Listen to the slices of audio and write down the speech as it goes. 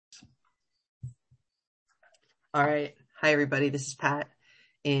All right. Hi, everybody. This is Pat,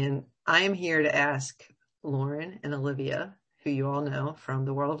 and I am here to ask Lauren and Olivia, who you all know from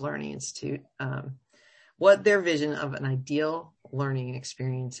the World of Learning Institute, what their vision of an ideal learning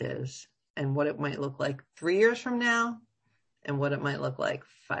experience is and what it might look like 3 years from now and what it might look like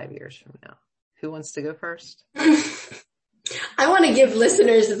 5 years from now. Who wants to go first? I want to give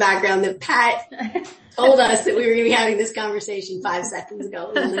listeners the background that Pat told us that we were going to be having this conversation 5 seconds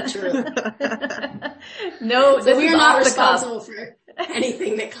ago. Literally. No, so we are not responsible for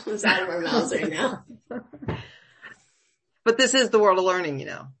anything that comes out of our mouths right now. But this is the world of learning,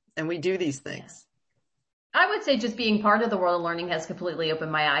 and we do these things. I would say just being part of the world of learning has completely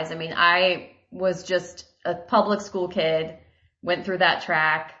opened my eyes. I mean, I was just a public school kid, went through that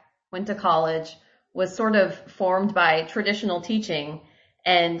track, went to college, was sort of formed by traditional teaching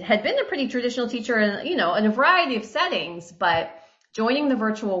and had been a pretty traditional teacher in, in a variety of settings, but joining the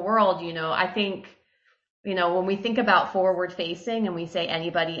virtual world, I think, when we think about forward facing and we say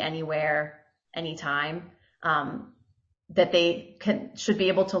anybody, anywhere, anytime, that they should be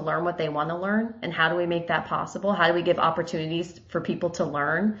able to learn what they want to learn. And how do we make that possible? How do we give opportunities for people to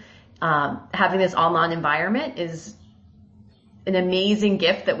learn? Having this online environment is an amazing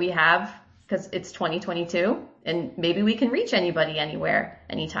gift that we have because it's 2022 and maybe we can reach anybody, anywhere,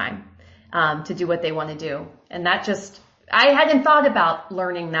 anytime, to do what they want to do. And that I hadn't thought about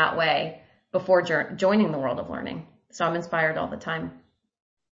learning that way before joining the world of learning. So I'm inspired all the time.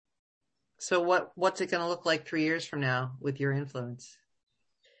 So what's it going to look like 3 years from now with your influence?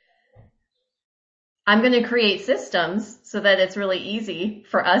 I'm going to create systems so that it's really easy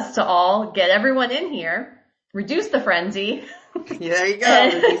for us to all get everyone in here, reduce the frenzy. Yeah, there you go.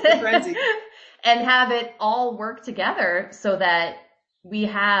 Reduce the frenzy. And have it all work together so that we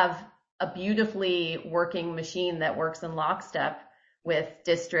have a beautifully working machine that works in lockstep with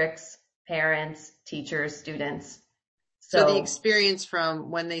districts, parents, teachers, students. So the experience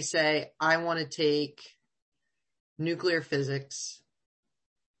from when they say, I want to take nuclear physics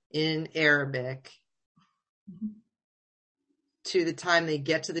in Arabic, to the time they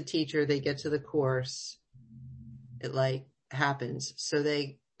get to the teacher, they get to the course, it happens. So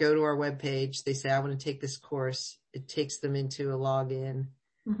they go to our webpage, they say, I want to take this course. It takes them into a login.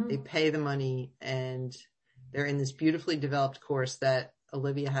 Mm-hmm. They pay the money and they're in this beautifully developed course that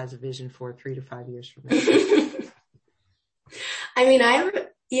Olivia has a vision for 3 to 5 years from now. I mean,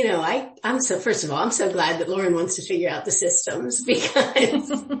 first of all, I'm so glad that Lauren wants to figure out the systems because,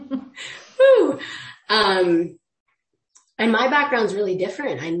 and my background's really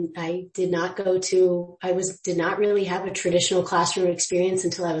different. I did not really have a traditional classroom experience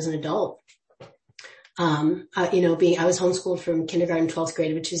until I was an adult. I was homeschooled from kindergarten, 12th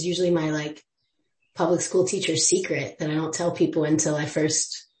grade, which is usually my public school teacher's secret that I don't tell people until I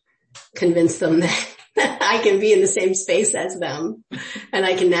first convince them that I can be in the same space as them and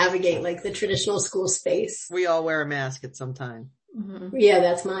I can navigate the traditional school space. We all wear a mask at some time. Mm-hmm. Yeah,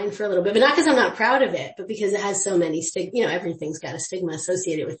 that's mine for a little bit, but not because I'm not proud of it, but because it has so many everything's got a stigma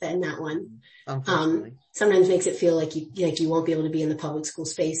associated with it. And that one, sometimes makes it feel like you won't be able to be in the public school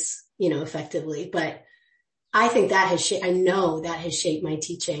space, effectively. But I think that I know that has shaped my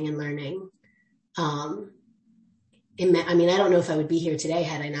teaching and learning. I don't know if I would be here today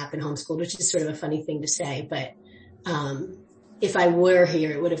had I not been homeschooled, which is sort of a funny thing to say, but, if I were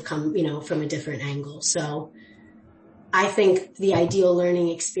here, it would have come, from a different angle. So I think the ideal learning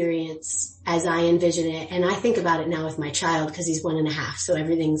experience as I envision it, and I think about it now with my child because he's 1.5. So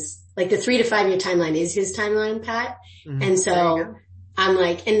everything's the 3 to 5 year timeline is his timeline, Pat. Mm-hmm. And so I'm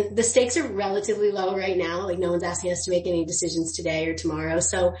and the stakes are relatively low right now. No one's asking us to make any decisions today or tomorrow.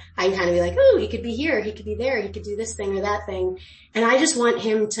 So I can kind of be oh, he could be here. He could be there. He could do this thing or that thing. And I just want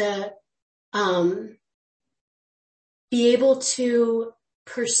him to, be able to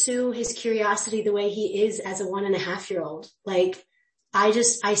pursue his curiosity the way he is as a 1.5-year-old.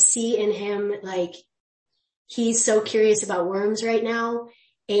 I see in him, he's so curious about worms right now.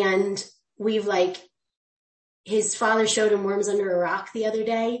 And we've his father showed him worms under a rock the other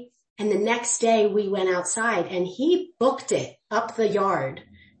day. And the next day we went outside and he booked it up the yard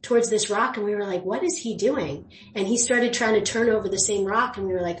towards this rock. And we were what is he doing? And he started trying to turn over the same rock. And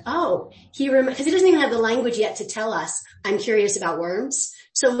we were oh, because he doesn't even have the language yet to tell us I'm curious about worms.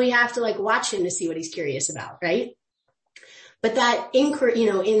 So we have to watch him to see what he's curious about. Right. But that inquiry,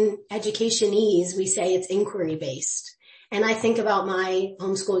 in educationese, we say it's inquiry based. And I think about my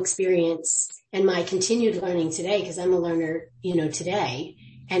homeschool experience and my continued learning today, because I'm a learner, today,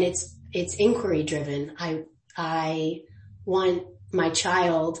 and it's inquiry driven. I want my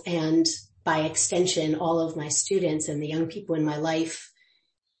child and by extension, all of my students and the young people in my life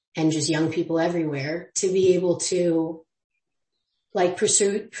and just young people everywhere to be able to like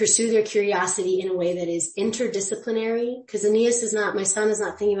pursue their curiosity in a way that is interdisciplinary. Cause Aeneas is not, my son is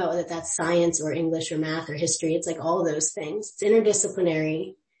not thinking about whether that's science or English or math or history. It's like all those things. It's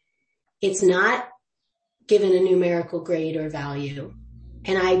interdisciplinary. It's not given a numerical grade or value.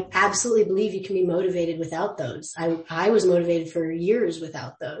 And I absolutely believe you can be motivated without those. I was motivated for years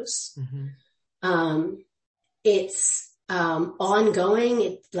without those. Mm-hmm. It's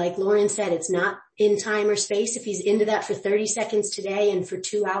ongoing. Like Lauren said, it's not in time or space. If he's into that for 30 seconds today and for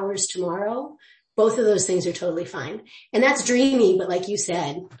 2 hours tomorrow, both of those things are totally fine. And that's dreamy, but like you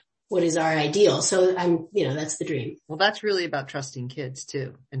said, what is our ideal? So that's the dream. Well, that's really about trusting kids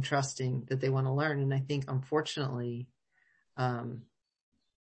too, and trusting that they want to learn. And I think, unfortunately,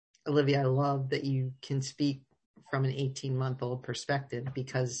 Olivia, I love that you can speak from an 18-month-old perspective,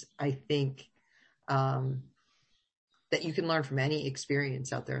 because I think, that you can learn from any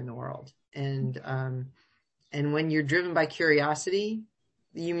experience out there in the world. And when you're driven by curiosity,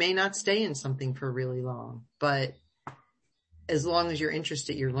 you may not stay in something for really long, but as long as you're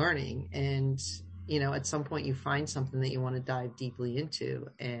interested, you're learning. And, at some point you find something that you want to dive deeply into,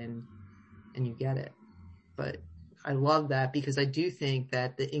 and you get it. But I love that, because I do think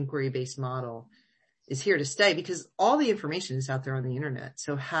that the inquiry-based model is here to stay, because all the information is out there on the internet.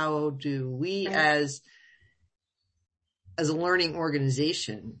 So how do we as a learning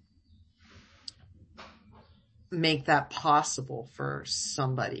organization make that possible for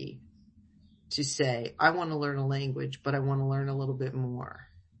somebody to say, I want to learn a language, but I want to learn a little bit more,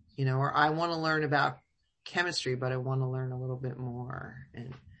 or I want to learn about chemistry, but I want to learn a little bit more.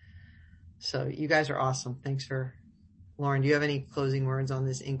 And so you guys are awesome. Thanks Lauren, do you have any closing words on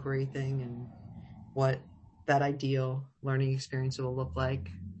this inquiry thing and what that ideal learning experience will look like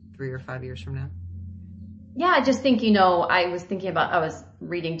 3 or 5 years from now? Yeah, I just think, I was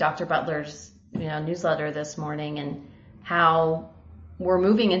reading Dr. Butler's, newsletter this morning, and how we're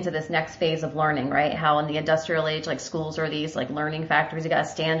moving into this next phase of learning, right? How in the industrial age, like schools are these like learning factories. You got to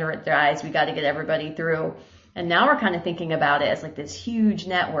standardize. We got to get everybody through. And now we're kind of thinking about it as like this huge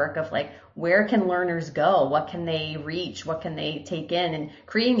network of like, where can learners go? What can they reach? What can they take in? And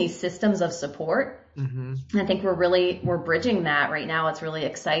creating these systems of support. Mm-hmm. And I think we're bridging that right now. It's really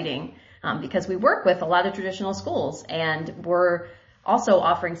exciting. Because we work with a lot of traditional schools, and we're also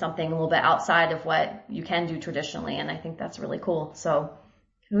offering something a little bit outside of what you can do traditionally. And I think that's really cool. So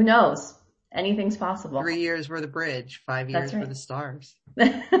who knows? Anything's possible. 3 years were the bridge, 5 years were the stars. What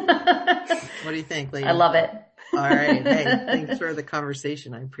do you think, lady? I love it. All right. Hey, thanks for the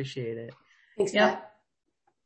conversation. I appreciate it. Thanks, Pat.